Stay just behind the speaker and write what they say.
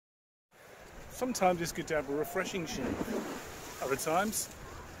Sometimes it's good to have a refreshing shave. Other times,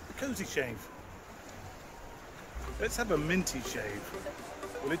 a cozy shave. Let's have a minty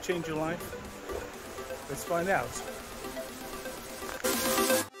shave. Will it change your life? Let's find out.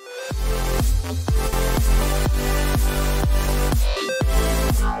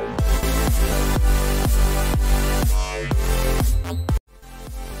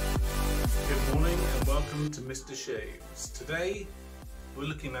 Good morning and welcome to Mr. Shaves. Today we're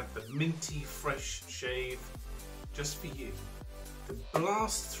looking at the minty fresh shave just for you to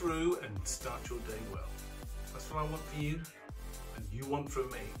blast through and start your day well. That's what I want for you and you want from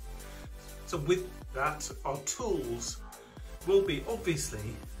me. So with that, our tools will be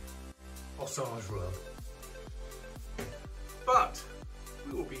obviously Osage Rub, but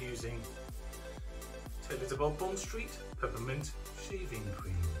we will be using Taylor's of Old Bond Street Peppermint Shaving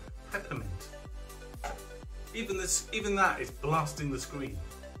Cream. Peppermint. Even that is blasting the screen.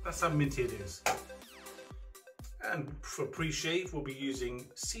 That's how minty it is. And for pre-shave, we'll be using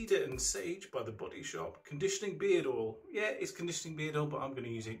Cedar and Sage by the Body Shop conditioning beard oil. Yeah, it's conditioning beard oil, but I'm going to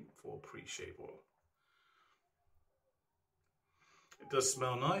use it for pre-shave oil. It does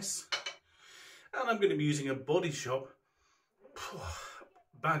smell nice. And I'm going to be using a Body Shop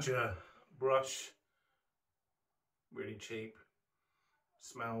Badger brush. Really cheap.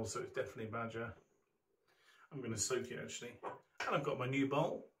 Smells, so it's definitely Badger. I'm going to soak it actually. And I've got my new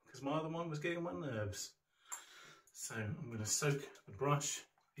bowl because my other one was getting on my nerves. So I'm going to soak the brush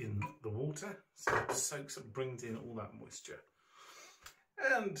in the water so it soaks and brings in all that moisture.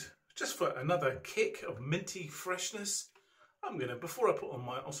 And just for another kick of minty freshness, I'm going to, before I put on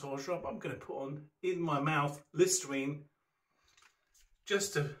my Osage Rub, I'm going to put on in my mouth Listerine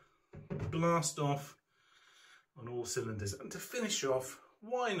just to blast off on all cylinders. And to finish off,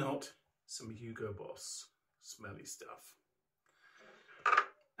 why not some Hugo Boss smelly stuff.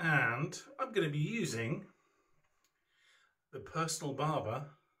 And I'm going to be using the personal barber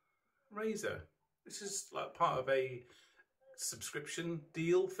razor. This is like part of a subscription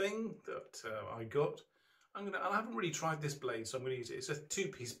deal thing that I got. I haven't really tried this blade, so I'm going to use it. It's a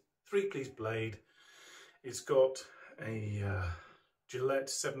three-piece blade. It's got a Gillette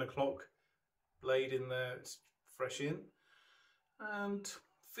 7 o'clock blade in there. It's fresh in and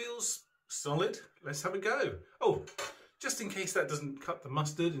feels solid. Let's have a go. Oh, just in case that doesn't cut the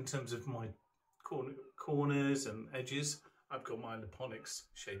mustard in terms of my corners and edges, I've got my leponix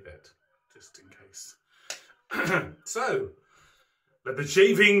shavette, just in case. So, let the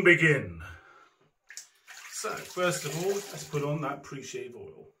shaving begin. So, first of all, let's put on that pre-shave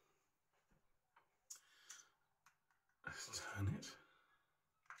oil. Let's turn it.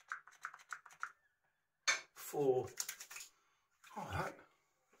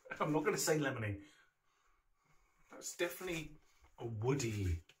 I'm not going to say lemony. That's definitely a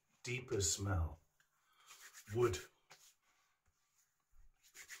woody, deeper smell. Wood.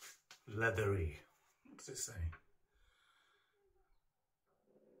 Leathery. What does it say?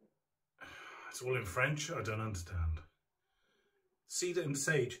 It's all in French. I don't understand. Cedar and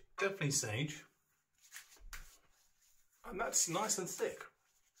sage. Definitely sage. And that's nice and thick.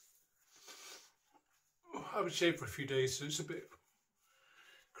 I haven't shaved for a few days, so it's a bit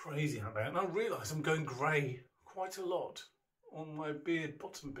crazy out there. And I realise I'm going grey quite a lot on my beard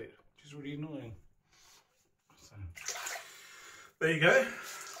bottom bit, which is really annoying. So, there you go.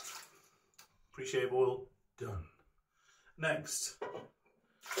 Pre-shave oil done. Next,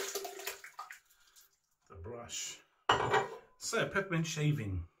 the brush. So, Peppermint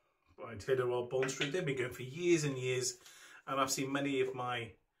Shaving by Taylor of Bond Street. They've been going for years and years, and I've seen many of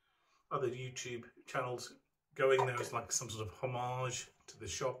my other YouTube channels going there as like some sort of homage to the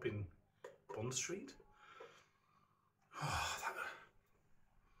shop in Bond Street. Oh,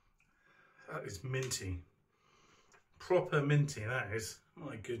 that is minty. Proper minty, that is.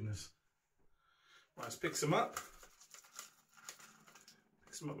 My goodness. Right, let's pick some up.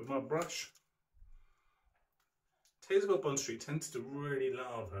 Pick some up with my brush. Taylor's of Bond Street tends to really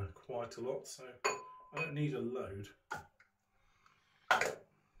lather quite a lot, so I don't need a load.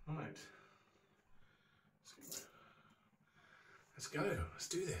 Right. Let's go. Let's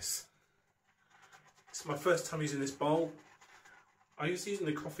do this. This is my first time using this bowl. I used to use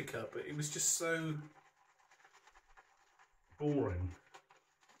the coffee cup, but it was just so boring.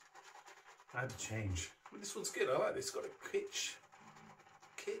 I had to change. But this one's good. I like this. It's got a kitsch.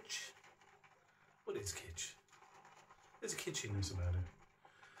 Kitsch? What is kitsch? There's a kitschiness about it.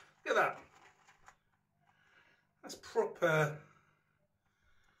 Look at that. That's proper.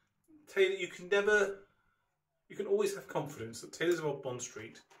 Taylor, you can always have confidence that Taylor's of Old Bond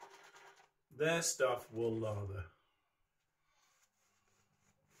Street, their stuff will lather.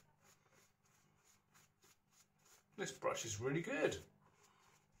 This brush is really good.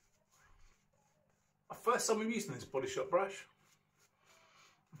 First time I'm using this Body Shop brush.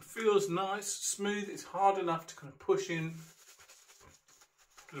 It feels nice, smooth. It's hard enough to kind of push in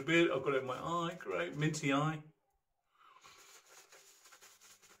to the beard. I've got it in my eye, great, minty eye.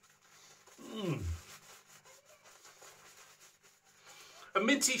 A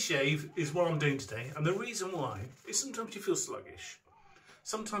minty shave is what I'm doing today, and the reason why is sometimes you feel sluggish.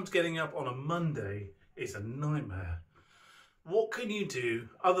 Sometimes getting up on a Monday is a nightmare. What can you do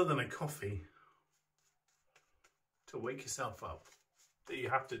other than a coffee to wake yourself up that you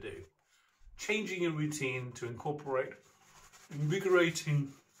have to do? Changing your routine to incorporate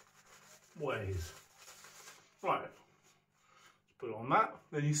invigorating ways. Right, let's put on that,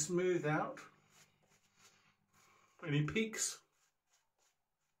 then you smooth out any peaks.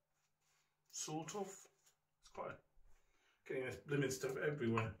 Sort of. It's quite getting this blooming stuff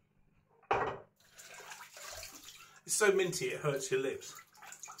everywhere. It's so minty it hurts your lips.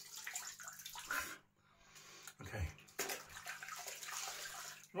 Okay.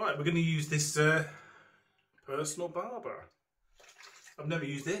 Right, we're going to use this personal barber. I've never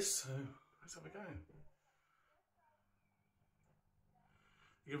used this, so let's have a go.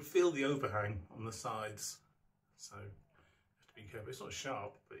 You can feel the overhang on the sides, so be careful. It's not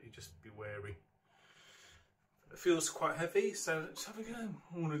sharp, but you just be wary. It feels quite heavy, so let's have a go.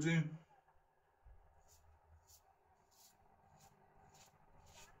 I want to do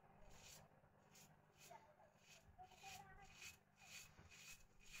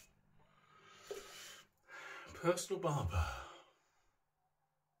personal barber.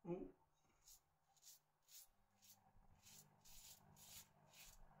 Ooh.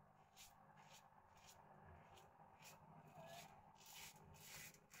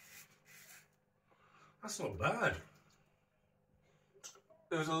 That's not bad.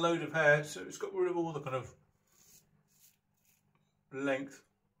 There was a load of hair, so it's got rid of all the kind of length.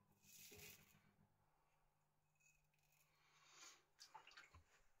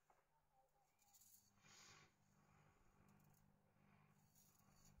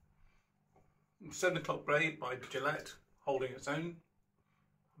 "7 o'clock braid" by Gillette, holding its own.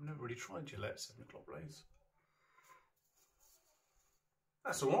 I've never really tried Gillette 7 o'clock braids.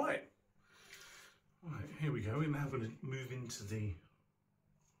 That's all right. Right, here we go. We're now going to move into the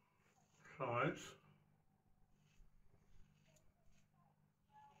sides.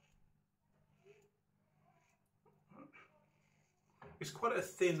 It's quite a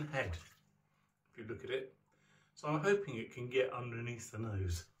thin head, if you look at it. So I'm hoping it can get underneath the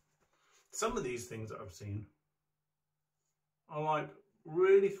nose. Some of these things that I've seen are like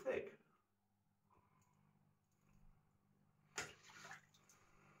really thick.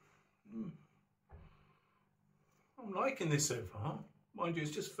 I'm liking this so far. Mind you,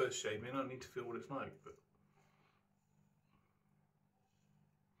 it's just first shaving. I need to feel what it's like. But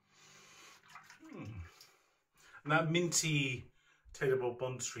and that minty Taylor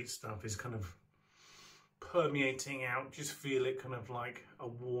Bond Street stuff is kind of permeating out. Just feel it kind of like a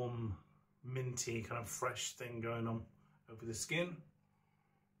warm, minty, kind of fresh thing going on over the skin.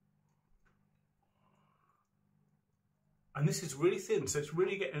 And this is really thin, so it's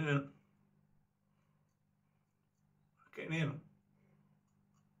really getting in.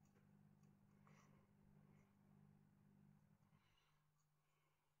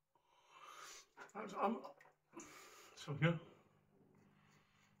 So here.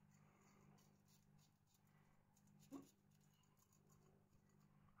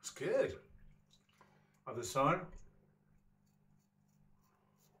 That's good. Other side.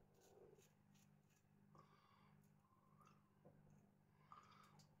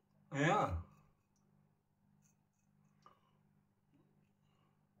 Yeah.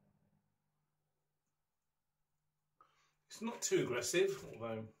 It's not too aggressive,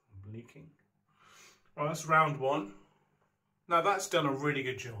 although I'm leaking. Right, that's round one. Now that's done a really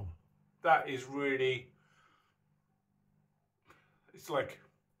good job. That is really, it's like,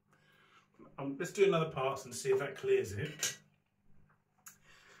 let's do another pass and see if that clears it.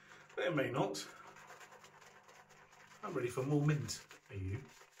 But it may not. I'm ready for more mint. Are you?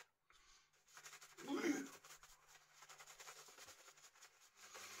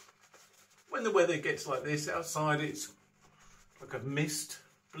 When the weather gets like this outside, it's like a mist,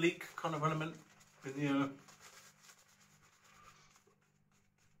 bleak kind of element in the air.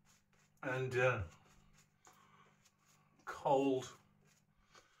 And cold,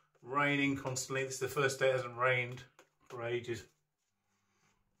 raining constantly. This is the first day it hasn't rained for ages.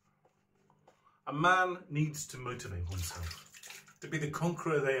 A man needs to motivate oneself to be the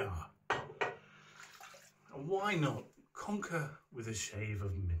conqueror they are. And why not conquer with a shave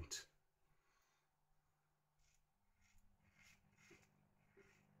of mint?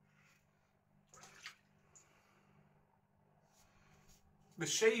 The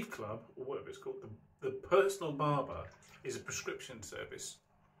Shave Club, or whatever it's called, the personal barber is a prescription service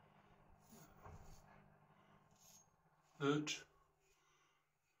that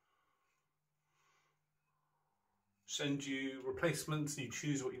sends you replacements. You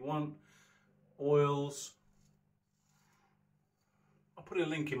choose what you want, oils. I'll put a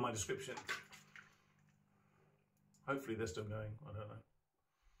link in my description. Hopefully they're still going, I don't know.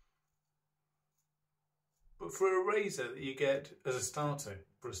 But for a razor that you get as a starter,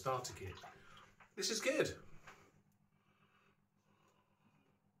 for a starter kit, this is good.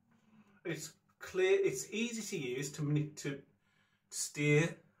 It's clear, it's easy to use to steer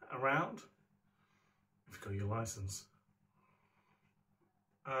around if you've got your license.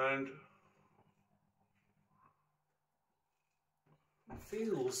 And it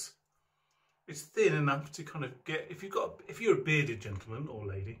feels, it's thin enough to kind of get, if you're a bearded gentleman or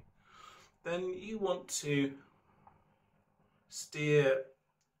lady, then you want to steer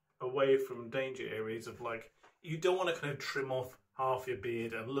away from danger areas of, like, you don't want to kind of trim off half your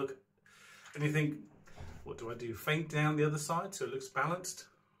beard and look, and you think, what do I do? Faint down the other side so it looks balanced?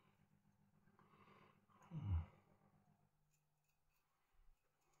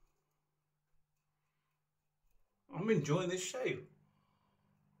 I'm enjoying this shave.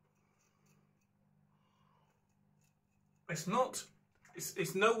 It's not,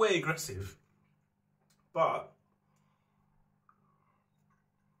 it's no way aggressive, but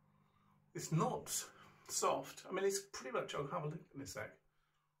it's not soft. I mean, it's pretty much, I'll have a look in a sec.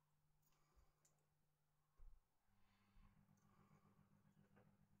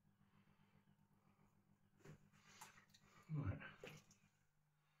 Right.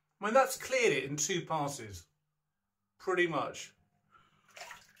 I mean, that's cleared it in 2 passes, pretty much.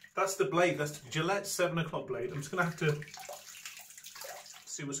 That's the blade, that's the Gillette 7 o'clock blade. I'm just going to have to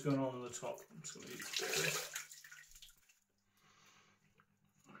see what's going on the top. I'm just going to use a bit of this.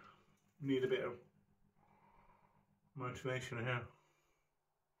 Need a bit of motivation here.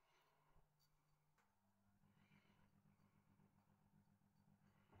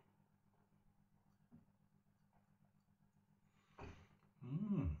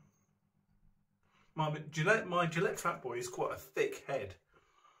 My Gillette Fat Boy is quite a thick head.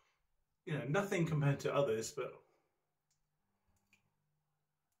 You know, nothing compared to others, but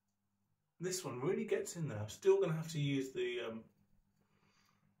this one really gets in there. I'm still going to have to use the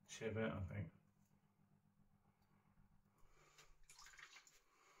shavette, I think.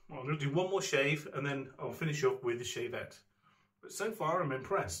 Well, I'm going to do one more shave and then I'll finish off with the shavette. But so far I'm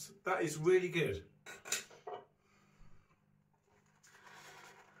impressed. That is really good.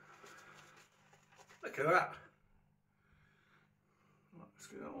 Look at that. Right, let's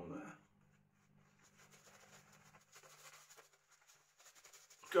get that on there.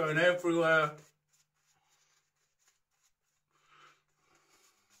 Going everywhere.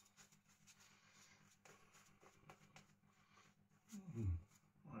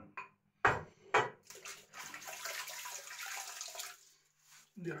 Right.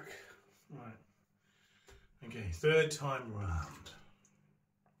 Yuck. Right. Okay, 3rd time round.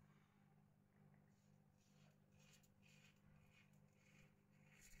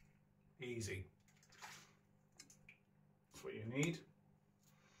 Easy. That's what you need.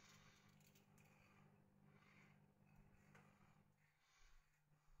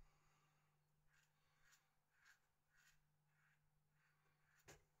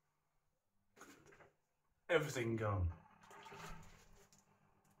 Everything gone.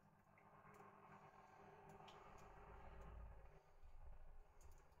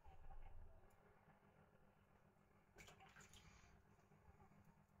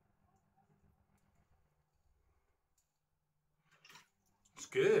 It's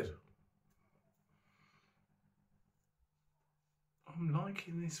good. I'm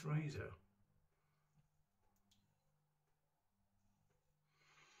liking this razor.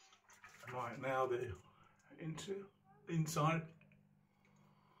 Right, now the inside.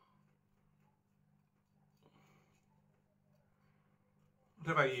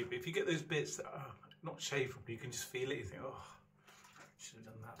 What about you? If you get those bits that are not shaveable, you can just feel it, you think, oh, I should have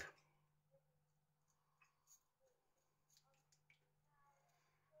done that.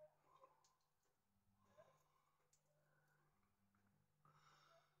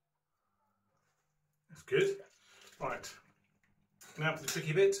 That's good. Right, now for the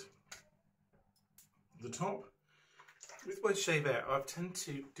tricky bit, the top. With my shavette, I tend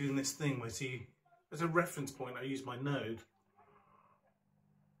to do this thing where, see, as a reference point, I use my node.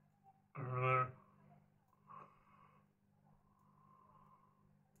 I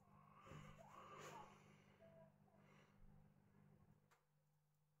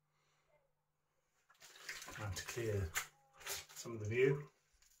have to clear some of the view.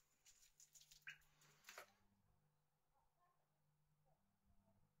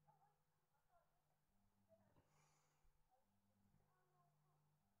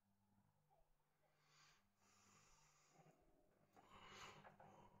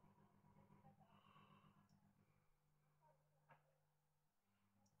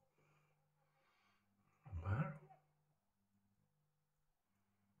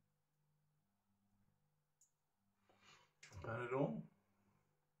 About it all.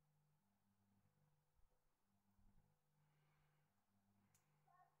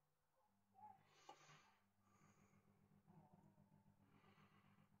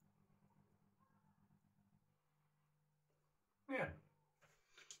 Yeah,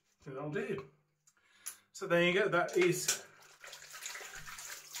 so that'll do. So there you go. That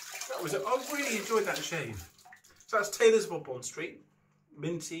was it. I really enjoyed that shave. So that's Taylor's Bob Bond Street.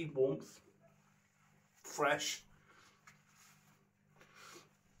 Minty, warmth, fresh,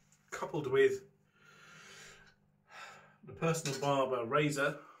 coupled with the personal barber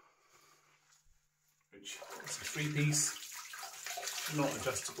razor, which is a 3-piece, not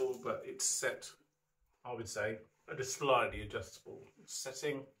adjustable, but it's set, I would say, at a slightly adjustable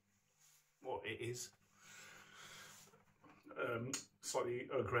setting. What it is, slightly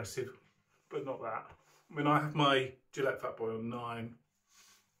aggressive, but not that. I mean, I have my Gillette Fat Boy on 9.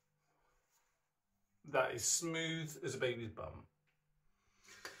 That is smooth as a baby's bum.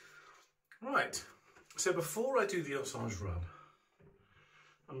 Right, so before I do the Osage Rub,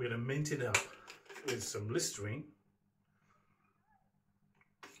 I'm going to mint it up with some Listerine.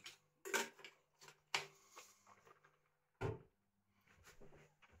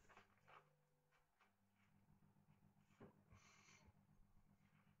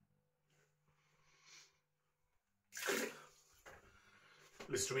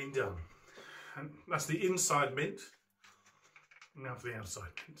 Listerine done. And that's the inside mint. Now for the outside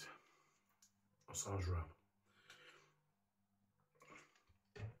mint. Osage Rub.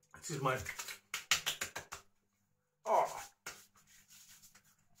 This is my... Oh!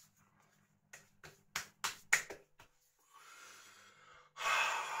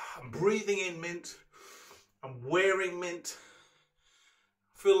 I'm breathing in mint. I'm wearing mint.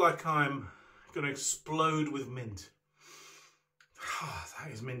 I feel like I'm going to explode with mint. Oh,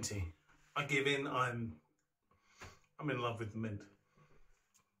 that is minty. I give in. I'm in love with the mint.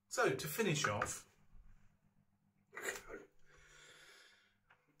 So to finish off,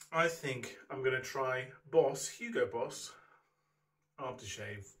 I think I'm going to try Hugo Boss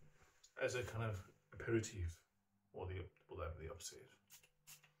aftershave as a kind of aperitif, or whatever the opposite is.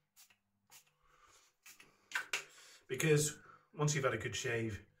 Because once you've had a good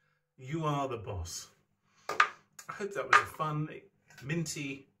shave, you are the boss. I hope that was a fun,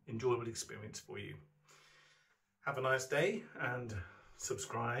 minty, enjoyable experience for you. Have a nice day and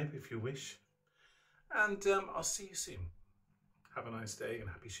subscribe if you wish. And I'll see you soon. Have a nice day and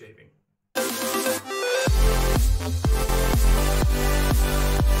happy shaving.